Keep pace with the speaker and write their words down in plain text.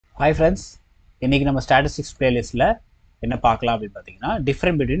Hi friends, இன்னைக்கு நம்ம statistics பிளேலிஸ்ட்ல என்ன பார்க்கலாம் அப்படின்னு பார்த்தீங்கன்னா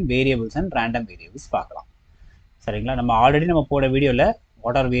different between variables and random variables பார்க்கலாம். சரிங்களா? நம்ம ஆல்ரெடி நம்ம போட வீடியோவில்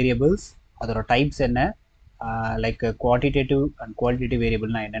வாட் ஆர் வேரியபிள்ஸ், அதோட டைப்ஸ் என்ன, லைக் குவான்டிடேட்டிவ் அண்ட் குவாலிட்டேட்டிவ்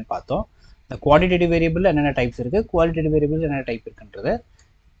வேரியபிள்னா என்னன்னு பார்த்தோம். இந்த குவான்டிடேட்டிவ் வேரியபிள் என்னென்ன டைப்ஸ் இருக்குது, குவாலிட்டேட்டிவ் வேரியபிள் என்னென்ன டைப் இருக்குன்றது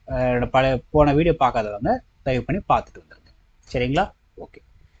போன வீடியோ பார்க்காதவங்க தயவு பண்ணி பார்த்துட்டு வந்துருங்க. சரிங்களா? ஓகே.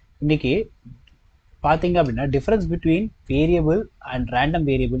 இன்னைக்கு பார்த்தீங்க அப்படின்னா difference between variable and random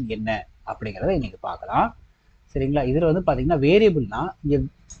variable என்ன அப்படிங்கிறத இன்னைக்கு பார்க்கலாம். சரிங்களா? இதில் வந்து பார்த்தீங்கன்னா வேரியபிள்னா இங்கே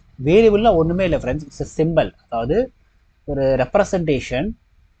வேரியபிள்லாம் ஒன்றுமே இல்லை ஃப்ரெண்ட்ஸ், இட்ஸ் சிம்பிள். அதாவது ஒரு representation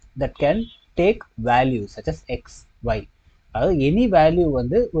that can take value such as X Y. அதாவது எனி வேல்யூ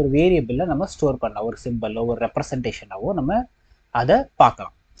வந்து ஒரு வேரியபிளில் நம்ம ஸ்டோர் பண்ணலாம், ஒரு சிம்பிளோ ஒரு ரெப்ரசன்டேஷனாவோ நம்ம அதை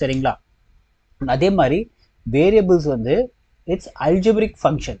பார்க்கலாம். சரிங்களா? அதே மாதிரி வேரியபிள்ஸ் வந்து இட்ஸ் அல்ஜிப்ரிக்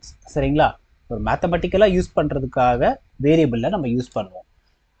ஃபங்க்ஷன்ஸ். சரிங்களா? ஒரு மேத்தமெட்டிக்கலாக யூஸ் பண்ணுறதுக்காக வேரியபிளில் நம்ம யூஸ் பண்ணுவோம்.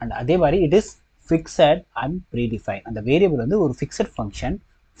 அண்ட் அதே மாதிரி it is fixed and predefine. அந்த வேரியபிள் வந்து ஒரு ஃபிக்ஸட் ஃபங்க்ஷன்,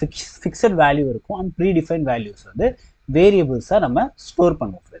 ஃபிக்ஸட் வேல்யூ இருக்கும் அண்ட் ப்ரீடிஃபைன் வேல்யூஸ் வந்து வேரியபிள்ஸாக நம்ம ஸ்டோர்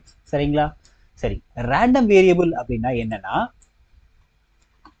பண்ணுவோம் ஃப்ரெண்ட்ஸ். சரிங்களா? சரி, ரேண்டம் வேரியபிள் அப்படின்னா என்னன்னா,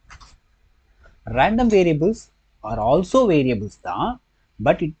 random variables are also variables தான்,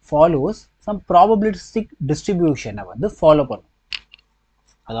 but it follows some probabilistic டிஸ்ட்ரிபியூஷனை வந்து ஃபாலோ பண்ணும்.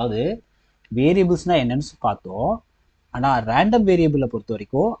 அதாவது வேரியபிள்ஸ்னால் என்னன்னு பார்த்தோம், ஆனால் ரேண்டம் வேரியபிளை பொறுத்த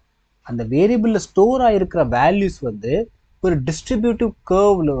வரைக்கும் அந்த வேரியபிளில் ஸ்டோர் ஆகிருக்கிற வேல்யூஸ் வந்து ஒரு டிஸ்ட்ரிபியூட்டிவ்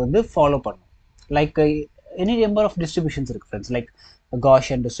கர்வில் வந்து ஃபாலோ பண்ணும். Like any number of distributions இருக்குது friends, like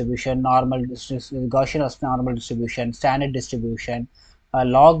Gaussian distribution, Gaussian normal distribution, standard distribution,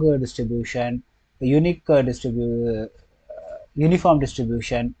 lock distribution, uniform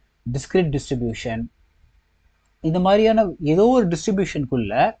distribution, discrete distribution. இந்த மாதிரியான ஏதோ ஒரு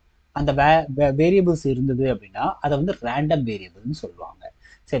டிஸ்ட்ரிபியூஷனுக்குள்ள அந்த வேரியபிள்ஸ் இருந்தது அப்படின்னா அதை வந்து ரேண்டம் வேரியபிள்னு சொல்லுவாங்க.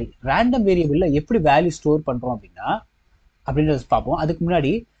 சரி, ரேண்டம் வேரியபிளில் எப்படி வேல்யூ ஸ்டோர் பண்ணுறோம் அப்படின்றத பார்ப்போம். அதுக்கு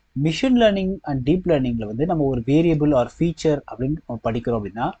முன்னாடி மிஷின் லேர்னிங் அண்ட் டீப் லேர்னிங்கில் வந்து நம்ம ஒரு வேரியபிள் ஆர் ஃபீச்சர் அப்படின்னு நம்ம படிக்கிறோம்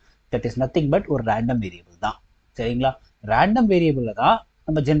அப்படின்னா தட் இஸ் நத்திங் பட் ஒரு ரேண்டம் வேரியபிள் தான். சரிங்களா? ரேண்டம் வேரியபிளில் தான்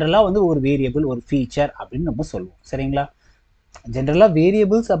நம்ம ஜென்ரலாக வந்து ஒரு வேரியபிள் ஒரு ஃபீச்சர் அப்படின்னு நம்ம சொல்லுவோம். சரிங்களா? ஜென்ரலாக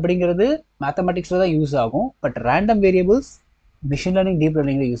வேரியபிள்ஸ் அப்படிங்கிறது மேத்தமெட்டிக்ஸில் தான் யூஸ் ஆகும், but random variables machine learning deep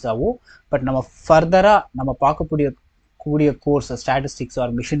லேர்னிங்கில் use ஆகும். பட் நம்ம ஃபர்தராக நம்ம பார்க்கக்கூடிய கோர்ஸ் ஸ்டாட்டிஸ்டிக்ஸ்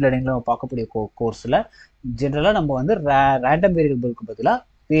ஆர் மிஷின் லேர்னிங்கில் நம்ம பார்க்கக்கூடிய கோர்ஸில் ஜென்ரலாக நம்ம வந்து ரேண்டம் வேரியபிளுக்கு பதிலாக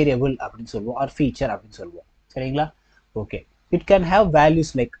வேரியபிள் அப்படின்னு சொல்லுவோம் ஆர் ஃபீச்சர் அப்படின்னு சொல்லுவோம். சரிங்களா? Okay. It can have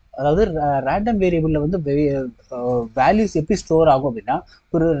values like, அதாவது ரேண்டம் வேரியபிளில் வந்து வேல்யூஸ் எப்படி ஸ்டோர் ஆகும் அப்படின்னா,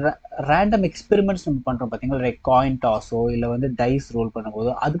 ஒரு ரேண்டம் எக்ஸ்பெரிமெண்ட்ஸ் நம்ம பண்ணுறோம் பார்த்தீங்களா, லைக் காயின் டாஸோ இல்லை வந்து டைஸ் ரோல்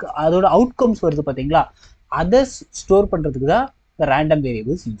பண்ணும்போதோ அதோட அவுட்கம்ஸ் வருது பார்த்தீங்களா, அதை ஸ்டோர் பண்ணுறதுக்கு தான் இந்த ரேண்டம்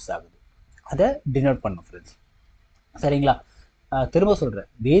வேரியபிள்ஸ் யூஸ் ஆகுது. அதை டினோட் பண்ணும் ஃப்ரெண்ட்ஸ். சரிங்களா? திரும்ப சொல்கிறேன்,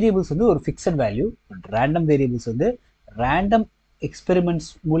 வேரியபிள்ஸ் வந்து ஒரு fixed value, but random variables வந்து ரேண்டம் எக்ஸ்பெரிமெண்ட்ஸ்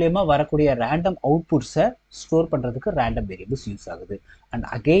மூலயமா வரக்கூடிய ரேண்டம் அவுட்புட்ஸை ஸ்டோர் பண்ணுறதுக்கு ரேண்டம் வேரியபிள்ஸ் யூஸ் ஆகுது. And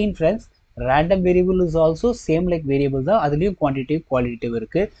again friends, random variable is also same like variable தான். அதுலேயும் குவான்டிட்டிவ் குவாலிட்டேட்டிவ்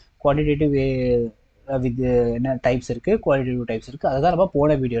இருக்குது. குவான்டிடேட்டிவ் வித் என்ன டைப்ஸ் இருக்குது, குவாலிட்டேட்டிவ் டைப்ஸ் இருக்குது. அதுதான் நம்ம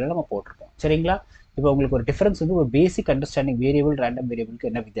போன வீடியோவில் நம்ம போட்டிருக்கோம். சரிங்களா? இப்போ உங்களுக்கு ஒரு டிஃபரன்ஸ் வந்து ஒரு பேசிக் அண்டர்ஸ்டாண்டிங் வேரியபிள் ரேண்டம் வேரியபிளுக்கு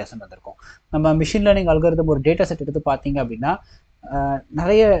என்ன வித்தியாசம் வந்திருக்கும். நம்ம மிஷின் லேர்னிங் அல்காரிதம் ஒரு டேட்டா செட் எடுத்து பார்த்தீங்க அப்படின்னா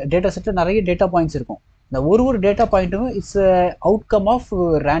நிறைய டேட்டா செட்டில் நிறைய டேட்டா பாயிண்ட்ஸ் இருக்கும். இந்த ஒரு டேட்டா பாயிண்ட்டும் it's outcome of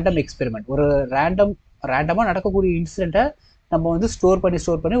random experiment. ஒரு ரேண்டமாக நடக்கக்கூடிய இன்சிடென்ட்டை நம்ம வந்து ஸ்டோர்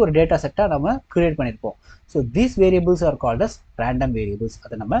பண்ணி ஒரு டேட்டா செட்டாக நம்ம கிரியேட் பண்ணியிருப்போம். So these variables are called as random variables.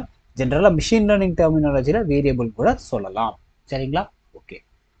 அதை நம்ம ஜென்ரலாக மிஷின் லேர்னிங் டெர்மினாலஜியில் வேரியபிள் கூட சொல்லலாம். சரிங்களா? ஓகே.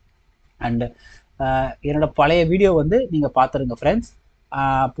 அண்ட் என்னோட பழைய வீடியோ வந்து நீங்கள் பார்த்துருங்க ஃப்ரெண்ட்ஸ்.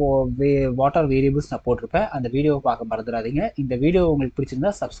 அப்போது வாட் ஆர் வேரியபிள்ஸ் நான் போட்டிருப்பேன், அந்த வீடியோவை பார்க்க மறந்துடாதீங்க. இந்த வீடியோ உங்களுக்கு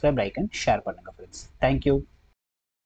பிடிச்சிருந்தா சப்ஸ்கிரைப், லைக் அண்ட் ஷேர் பண்ணுங்கள் ஃப்ரெண்ட்ஸ். தேங்க்யூ.